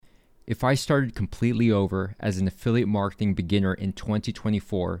If I started completely over as an affiliate marketing beginner in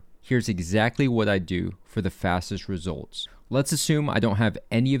 2024, here's exactly what I'd do for the fastest results. Let's assume I don't have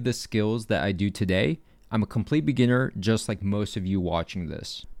any of the skills that I do today. I'm a complete beginner, just like most of you watching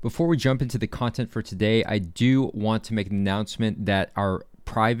this. Before we jump into the content for today, I do want to make an announcement that our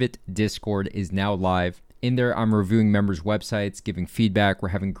private Discord is now live. In there, I'm reviewing members' websites, giving feedback. We're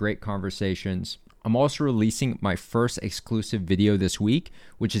having great conversations. I'm also releasing my first exclusive video this week,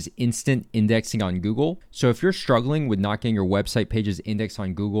 which is instant indexing on Google. So if you're struggling with not getting your website pages indexed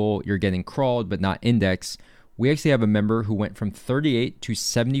on Google, you're getting crawled but not indexed, we actually have a member who went from 38 to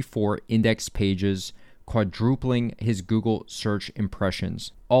 74 indexed pages, quadrupling his Google search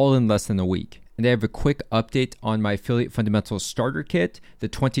impressions, all in less than a week. And I have a quick update on my Affiliate Fundamentals Starter Kit. The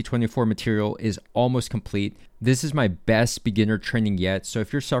 2024 material is almost complete. This is my best beginner training yet, so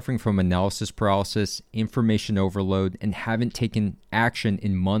if you're suffering from analysis paralysis, information overload, and haven't taken action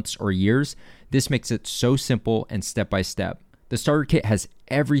in months or years, this makes it so simple and step-by-step. The Starter Kit has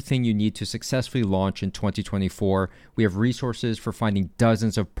everything you need to successfully launch in 2024. We have resources for finding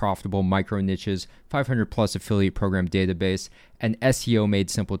dozens of profitable micro niches, 500 plus affiliate program database, an SEO made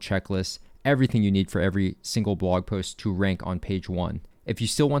simple checklist, everything you need for every single blog post to rank on page 1. If you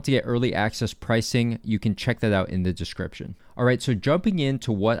still want to get early access pricing, you can check that out in the description. All right, so jumping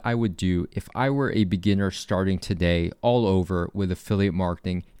into what I would do if I were a beginner starting today all over with affiliate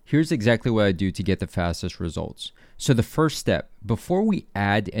marketing, here's exactly what I do to get the fastest results. So the first step, before we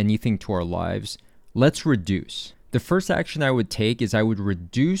add anything to our lives, let's reduce. The first action I would take is I would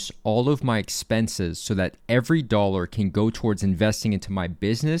reduce all of my expenses so that every dollar can go towards investing into my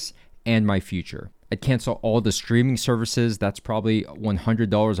business and my future. I'd cancel all the streaming services. That's probably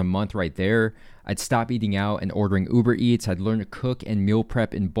 $100 a month right there. I'd stop eating out and ordering Uber Eats. I'd learn to cook and meal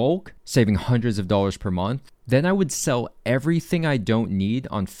prep in bulk, saving hundreds of dollars per month. Then I would sell everything I don't need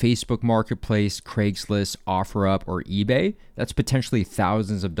on Facebook Marketplace, Craigslist, OfferUp, or eBay. That's potentially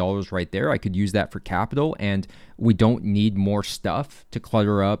thousands of dollars right there. I could use that for capital, and we don't need more stuff to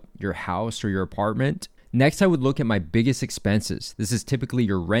clutter up your house or your apartment. Next, I would look at my biggest expenses. This is typically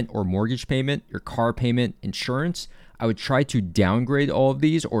your rent or mortgage payment, your car payment, insurance. I would try to downgrade all of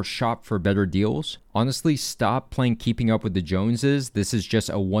these or shop for better deals. Honestly, stop playing keeping up with the Joneses. This is just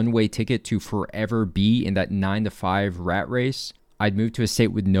a one-way ticket to forever be in that 9 to 5 rat race. I'd move to a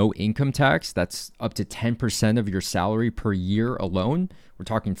state with no income tax. That's up to 10% of your salary per year alone. We're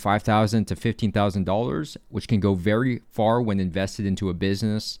talking $5,000 to $15,000, which can go very far when invested into a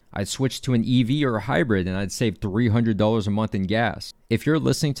business. I'd switch to an EV or a hybrid, and I'd save $300 a month in gas. If you're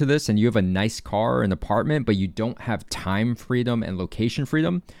listening to this and you have a nice car or an apartment, but you don't have time freedom and location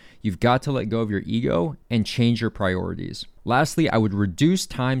freedom, you've got to let go of your ego and change your priorities. Lastly, I would reduce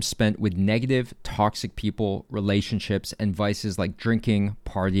time spent with negative, toxic people, relationships, and vices like drinking,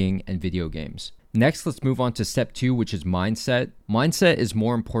 partying, and video games. Next, let's move on to step 2, which is mindset. Mindset is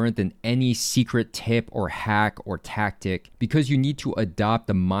more important than any secret tip or hack or tactic because you need to adopt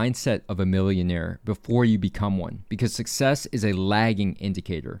the mindset of a millionaire before you become one, because success is a lagging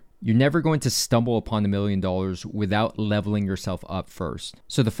indicator. You're never going to stumble upon $1 million without leveling yourself up first.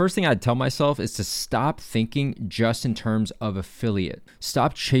 So the first thing I'd tell myself is to stop thinking just in terms of affiliate.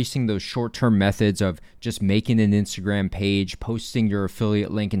 Stop chasing those short-term methods of just making an Instagram page, posting your affiliate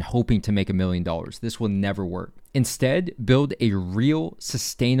link, and hoping to make $1 million. This will never work. Instead, build a real,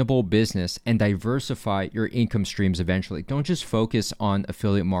 sustainable business and diversify your income streams eventually. Don't just focus on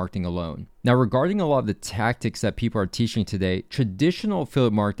affiliate marketing alone. Now, regarding a lot of the tactics that people are teaching today, traditional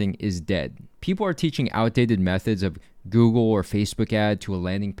affiliate marketing is dead. People are teaching outdated methods of Google or Facebook ad to a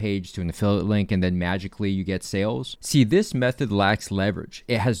landing page to an affiliate link, and then magically you get sales. See, this method lacks leverage.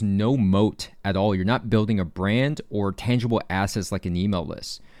 It has no moat at all. You're not building a brand or tangible assets like an email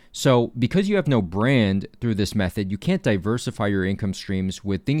list. So because you have no brand through this method, you can't diversify your income streams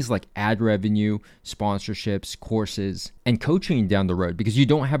with things like ad revenue, sponsorships, courses, and coaching down the road because you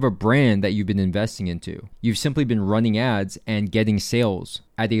don't have a brand that you've been investing into. You've simply been running ads and getting sales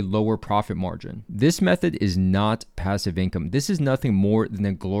at a lower profit margin. This method is not passive income. This is nothing more than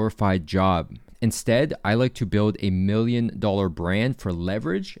a glorified job. Instead, I like to build a $1 million brand for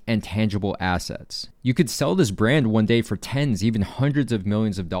leverage and tangible assets. You could sell this brand one day for tens, even hundreds of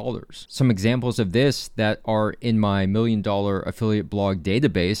millions of dollars. Some examples of this that are in my $1 million affiliate blog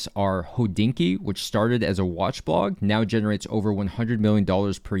database are Hodinkee, which started as a watch blog, now generates over $100 million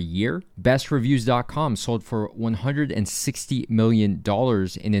per year. BestReviews.com sold for $160 million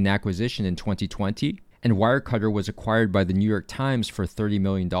in an acquisition in 2020. And Wirecutter was acquired by the New York Times for $30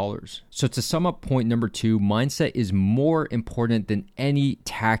 million. So to sum up point number 2, mindset is more important than any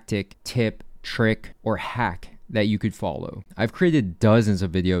tactic, tip, trick, or hack that you could follow. I've created dozens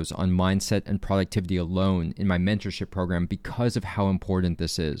of videos on mindset and productivity alone in my mentorship program because of how important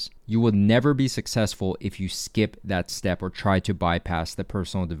this is. You will never be successful if you skip that step or try to bypass the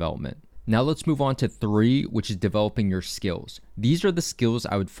personal development. Now let's move on to 3, which is developing your skills. These are the skills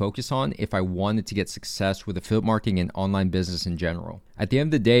I would focus on if I wanted to get success with affiliate marketing and online business in general. At the end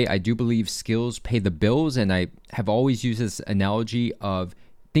of the day, I do believe skills pay the bills, and I have always used this analogy of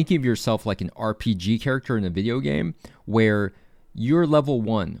thinking of yourself like an RPG character in a video game where you're level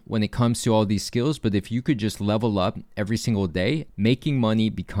 1 when it comes to all these skills, but if you could just level up every single day, making money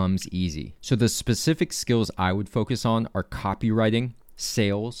becomes easy. So the specific skills I would focus on are copywriting,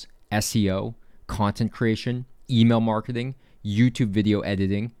 sales, SEO, content creation, email marketing, YouTube video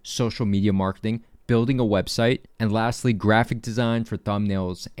editing, social media marketing, building a website, and lastly, graphic design for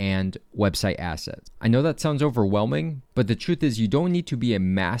thumbnails and website assets. I know that sounds overwhelming, but the truth is you don't need to be a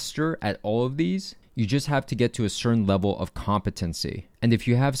master at all of these. You just have to get to a certain level of competency. And if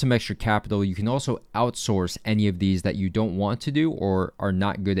you have some extra capital, you can also outsource any of these that you don't want to do or are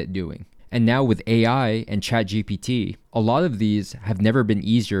not good at doing. And now with AI and ChatGPT, a lot of these have never been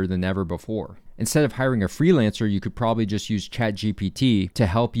easier than ever before. Instead of hiring a freelancer, you could probably just use ChatGPT to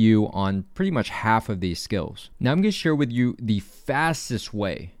help you on pretty much half of these skills. Now I'm going to share with you the fastest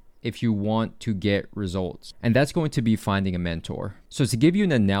way if you want to get results, and that's going to be finding a mentor. So to give you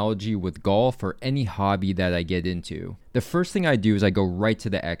an analogy with golf or any hobby that I get into, the first thing I do is I go right to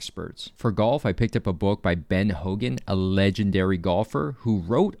the experts. For golf, I picked up a book by Ben Hogan, a legendary golfer who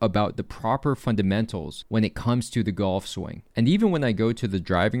wrote about the proper fundamentals when it comes to the golf swing. And even when I go to the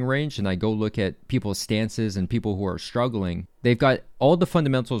driving range and I go look at people's stances and people who are struggling, they've got all the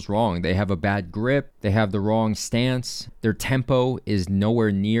fundamentals wrong. They have a bad grip, they have the wrong stance, their tempo is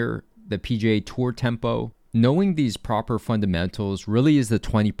nowhere near the PGA Tour tempo. Knowing these proper fundamentals really is the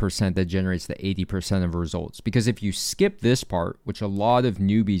 20% that generates the 80% of results. Because if you skip this part, which a lot of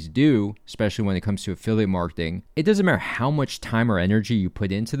newbies do, especially when it comes to affiliate marketing, it doesn't matter how much time or energy you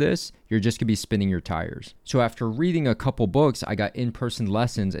put into this, you're just gonna be spinning your tires. So after reading a couple books, I got in-person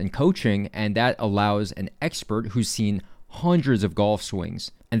lessons and coaching, and that allows an expert who's seen hundreds of golf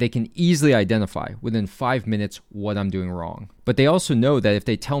swings, and they can easily identify within 5 minutes what I'm doing wrong. But they also know that if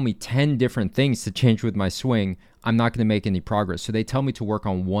they tell me 10 different things to change with my swing, I'm not going to make any progress. So they tell me to work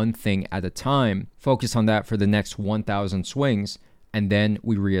on one thing at a time, focus on that for the next 1,000 swings, and then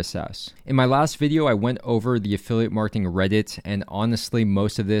we reassess. In my last video, I went over the affiliate marketing Reddit, and honestly,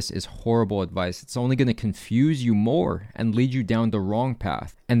 most of this is horrible advice. It's only going to confuse you more and lead you down the wrong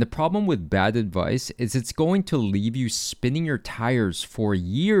path. And the problem with bad advice is it's going to leave you spinning your tires for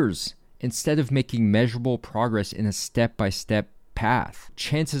years instead of making measurable progress in a step-by-step path.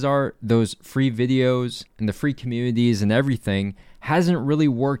 Chances are those free videos and the free communities and everything hasn't really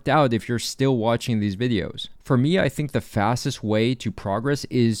worked out if you're still watching these videos. For me, I think the fastest way to progress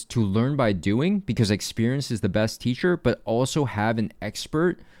is to learn by doing, because experience is the best teacher, but also have an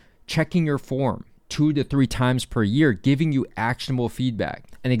expert checking your form 2 to 3 times per year, giving you actionable feedback.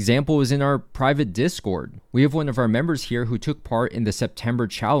 An example is in our private Discord. We have one of our members here who took part in the September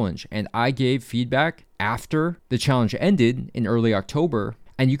challenge, and I gave feedback after the challenge ended in early October,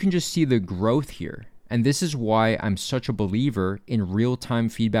 and you can just see the growth here. And this is why I'm such a believer in real-time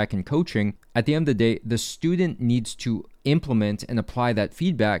feedback and coaching. At the end of the day, the student needs to implement and apply that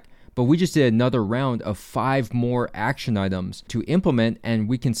feedback, but we just did another round of 5 more action items to implement, and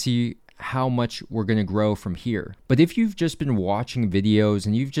we can see how much we're going to grow from here. But if you've just been watching videos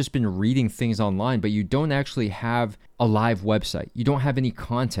and you've just been reading things online, but you don't actually have a live website, you don't have any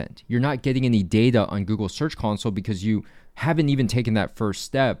content, you're not getting any data on Google Search Console because you haven't even taken that first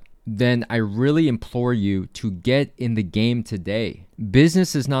step, then I really implore you to get in the game today.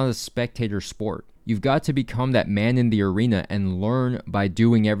 Business is not a spectator sport. You've got to become that man in the arena and learn by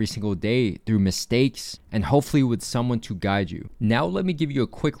doing every single day through mistakes and hopefully with someone to guide you. Now let me give you a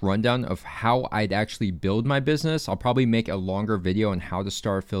quick rundown of how I'd actually build my business. I'll probably make a longer video on how to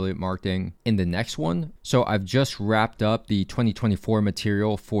start affiliate marketing in the next one. So I've just wrapped up the 2024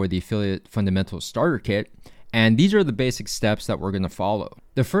 material for the Affiliate Fundamentals Starter Kit. And these are the basic steps that we're going to follow.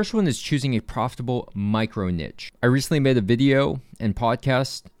 The first one is choosing a profitable micro niche. I recently made a video and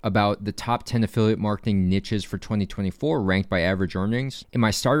podcast about the top 10 affiliate marketing niches for 2024 ranked by average earnings. In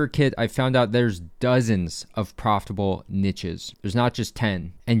my starter kit, I found out there's dozens of profitable niches. There's not just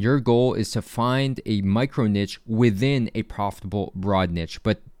 10. And your goal is to find a micro niche within a profitable broad niche.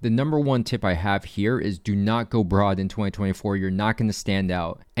 But the number one tip I have here is do not go broad in 2024. You're not going to stand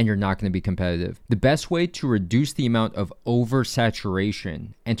out and you're not going to be competitive. The best way to reduce the amount of oversaturation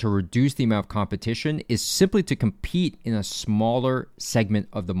and to reduce the amount of competition is simply to compete in a smaller segment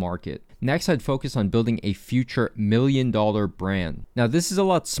of the market. Next, I'd focus on building a future $1 million brand. Now, this is a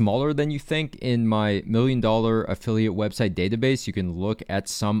lot smaller than you think. In my $1 million affiliate website database, you can look at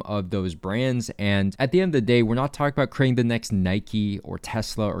some of those brands. And at the end of the day, we're not talking about creating the next Nike or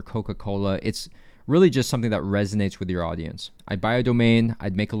Tesla or Coca-Cola. It's really just something that resonates with your audience. I'd buy a domain,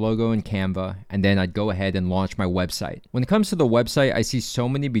 I'd make a logo in Canva, and then I'd go ahead and launch my website. When it comes to the website, I see so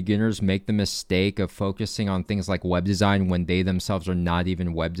many beginners make the mistake of focusing on things like web design when they themselves are not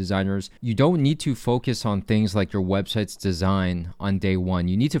even web designers. You don't need to focus on things like your website's design on day one.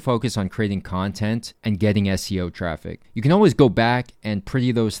 You need to focus on creating content and getting SEO traffic. You can always go back and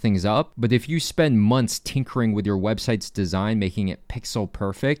pretty those things up, but if you spend months tinkering with your website's design, making it pixel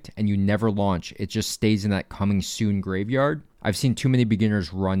perfect, and you never launch, it just stays in that coming soon graveyard. I've seen too many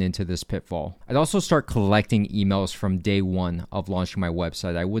beginners run into this pitfall. I'd also start collecting emails from day one of launching my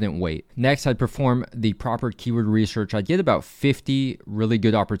website. I wouldn't wait. Next, I'd perform the proper keyword research. I'd get about 50 really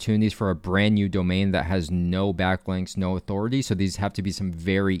good opportunities for a brand new domain that has no backlinks, no authority. So these have to be some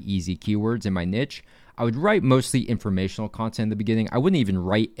very easy keywords in my niche. I would write mostly informational content in the beginning. I wouldn't even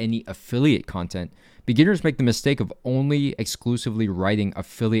write any affiliate content. Beginners make the mistake of only exclusively writing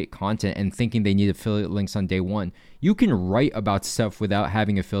affiliate content and thinking they need affiliate links on day one. You can write about stuff without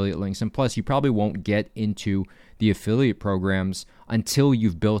having affiliate links. And plus, you probably won't get into the affiliate programs until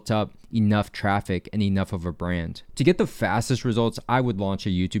you've built up enough traffic and enough of a brand. To get the fastest results, I would launch a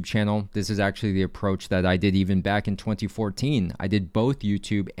YouTube channel. This is actually the approach that I did even back in 2014. I did both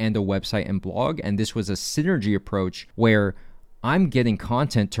YouTube and a website and blog, and this was a synergy approach where I'm getting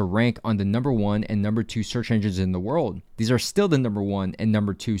content to rank on the number 1 and number 2 search engines in the world. These are still the number 1 and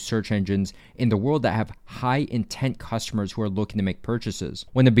number 2 search engines in the world that have high intent customers who are looking to make purchases.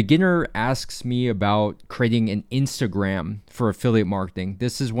 When a beginner asks me about creating an Instagram for affiliate marketing,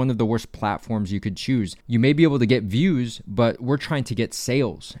 this is one of the worst platforms you could choose. You may be able to get views, but we're trying to get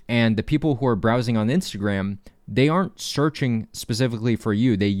sales. And the people who are browsing on Instagram, they aren't searching specifically for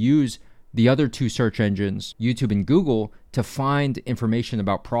you. They use the other 2 search engines, YouTube and Google, to find information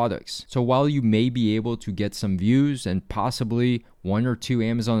about products. So while you may be able to get some views and possibly 1 or 2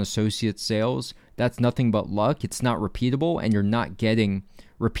 Amazon associate sales, that's nothing but luck. It's not repeatable, and you're not getting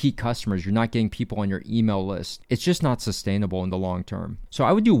repeat customers. You're not getting people on your email list. It's just not sustainable in the long term. So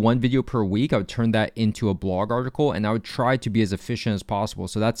I would do 1 video per week. I would turn that into a blog article, and I would try to be as efficient as possible.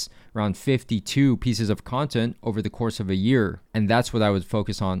 So that's around 52 pieces of content over the course of a year. And that's what I would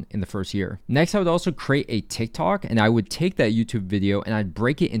focus on in the first year. Next, I would also create a TikTok, and I would take that YouTube video and I'd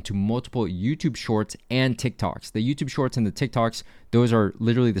break it into multiple YouTube shorts and TikToks. The YouTube shorts and the TikToks, those are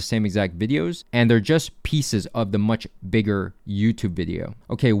literally the same exact videos, and they're just pieces of the much bigger YouTube video.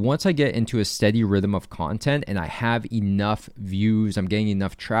 Okay, once I get into a steady rhythm of content and I have enough views, I'm getting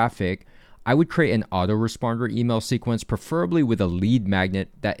enough traffic, I would create an autoresponder email sequence, preferably with a lead magnet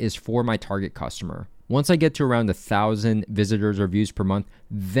that is for my target customer. Once I get to around 1,000 visitors or views per month,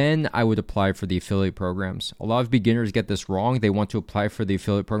 then I would apply for the affiliate programs. A lot of beginners get this wrong. They want to apply for the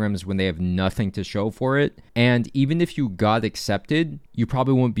affiliate programs when they have nothing to show for it. And even if you got accepted, you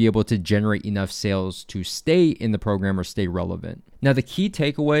probably won't be able to generate enough sales to stay in the program or stay relevant. Now, the key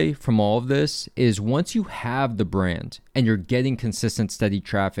takeaway from all of this is once you have the brand and you're getting consistent, steady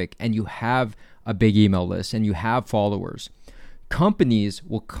traffic, and you have a big email list and you have followers, companies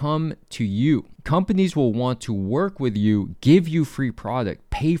will come to you. Companies will want to work with you, give you free product,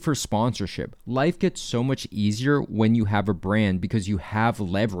 pay for sponsorship. Life gets so much easier when you have a brand because you have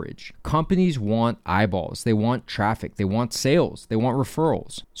leverage. Companies want eyeballs, they want traffic, they want sales, they want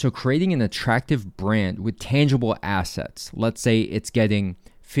referrals. So creating an attractive brand with tangible assets, let's say it's getting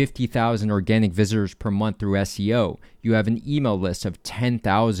 50,000 organic visitors per month through SEO. You have an email list of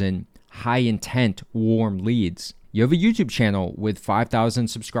 10,000 high intent warm leads. You have a YouTube channel with 5,000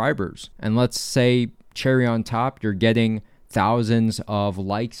 subscribers. And let's say, cherry on top, you're getting thousands of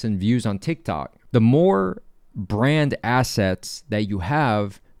likes and views on TikTok. The more brand assets that you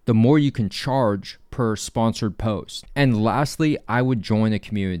have, the more you can charge per sponsored post. And lastly, I would join a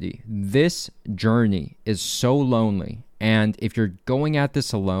community. This journey is so lonely. And if you're going at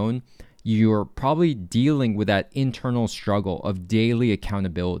this alone, you're probably dealing with that internal struggle of daily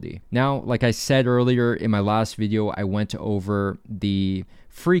accountability. Now, like I said earlier in my last video, I went over the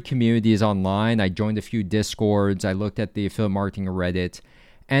free communities online. I joined a few Discords. I looked at the affiliate marketing Reddit.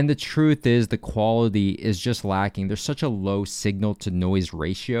 And the truth is the quality is just lacking. There's such a low signal to noise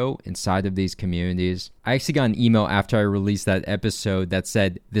ratio inside of these communities. I actually got an email after I released that episode that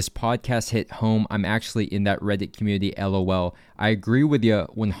said, "This podcast hit home. I'm actually in that Reddit community, LOL. I agree with you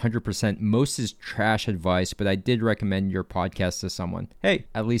 100%. Most is trash advice, but I did recommend your podcast to someone." Hey,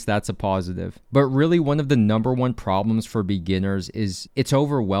 at least that's a positive. But really, one of the number one problems for beginners is it's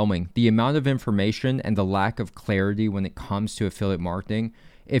overwhelming. The amount of information and the lack of clarity when it comes to affiliate marketing.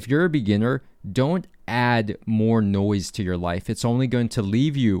 If you're a beginner, don't add more noise to your life. It's only going to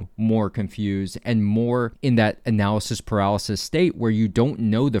leave you more confused and more in that analysis paralysis state where you don't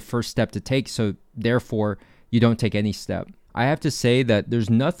know the first step to take, so therefore you don't take any step. I have to say that there's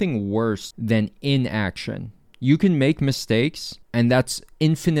nothing worse than inaction. You can make mistakes, and that's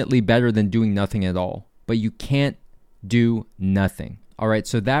infinitely better than doing nothing at all, but you can't do nothing. All right,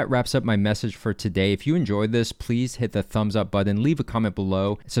 so that wraps up my message for today. If you enjoyed this, please hit the thumbs up button, leave a comment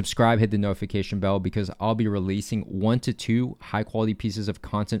below, subscribe, hit the notification bell because I'll be releasing 1 to 2 high quality pieces of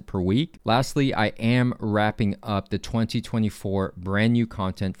content per week. Lastly, I am wrapping up the 2024 brand new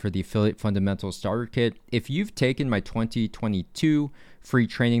content for the Affiliate Fundamentals Starter Kit. If you've taken my 2022 free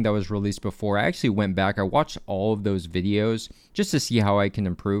training that was released before, I actually went back, I watched all of those videos just to see how I can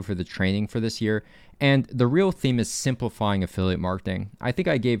improve for the training for this year. And the real theme is simplifying affiliate marketing. I think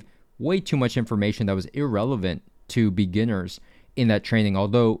I gave way too much information that was irrelevant to beginners in that training,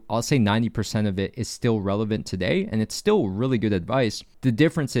 although I'll say 90% of it is still relevant today, and it's still really good advice. The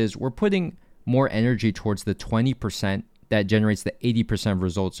difference is we're putting more energy towards the 20% that generates the 80% of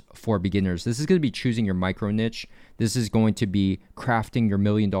results for beginners. This is going to be choosing your micro niche. This is going to be crafting your $1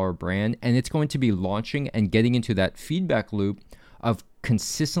 million brand, and it's going to be launching and getting into that feedback loop of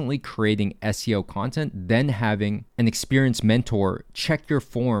consistently creating SEO content, then having an experienced mentor check your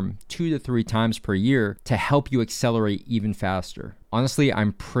form 2 to 3 times per year to help you accelerate even faster. Honestly,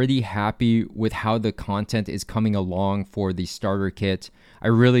 I'm pretty happy with how the content is coming along for the starter kit. I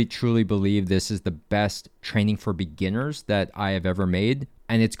really truly believe this is the best training for beginners that I have ever made.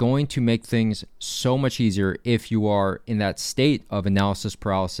 And it's going to make things so much easier if you are in that state of analysis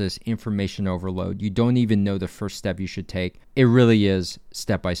paralysis, information overload. You don't even know the first step you should take. It really is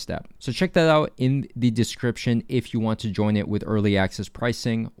step by step. So check that out in the description if you want to join it with early access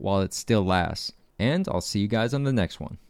pricing while it still lasts. And I'll see you guys on the next one.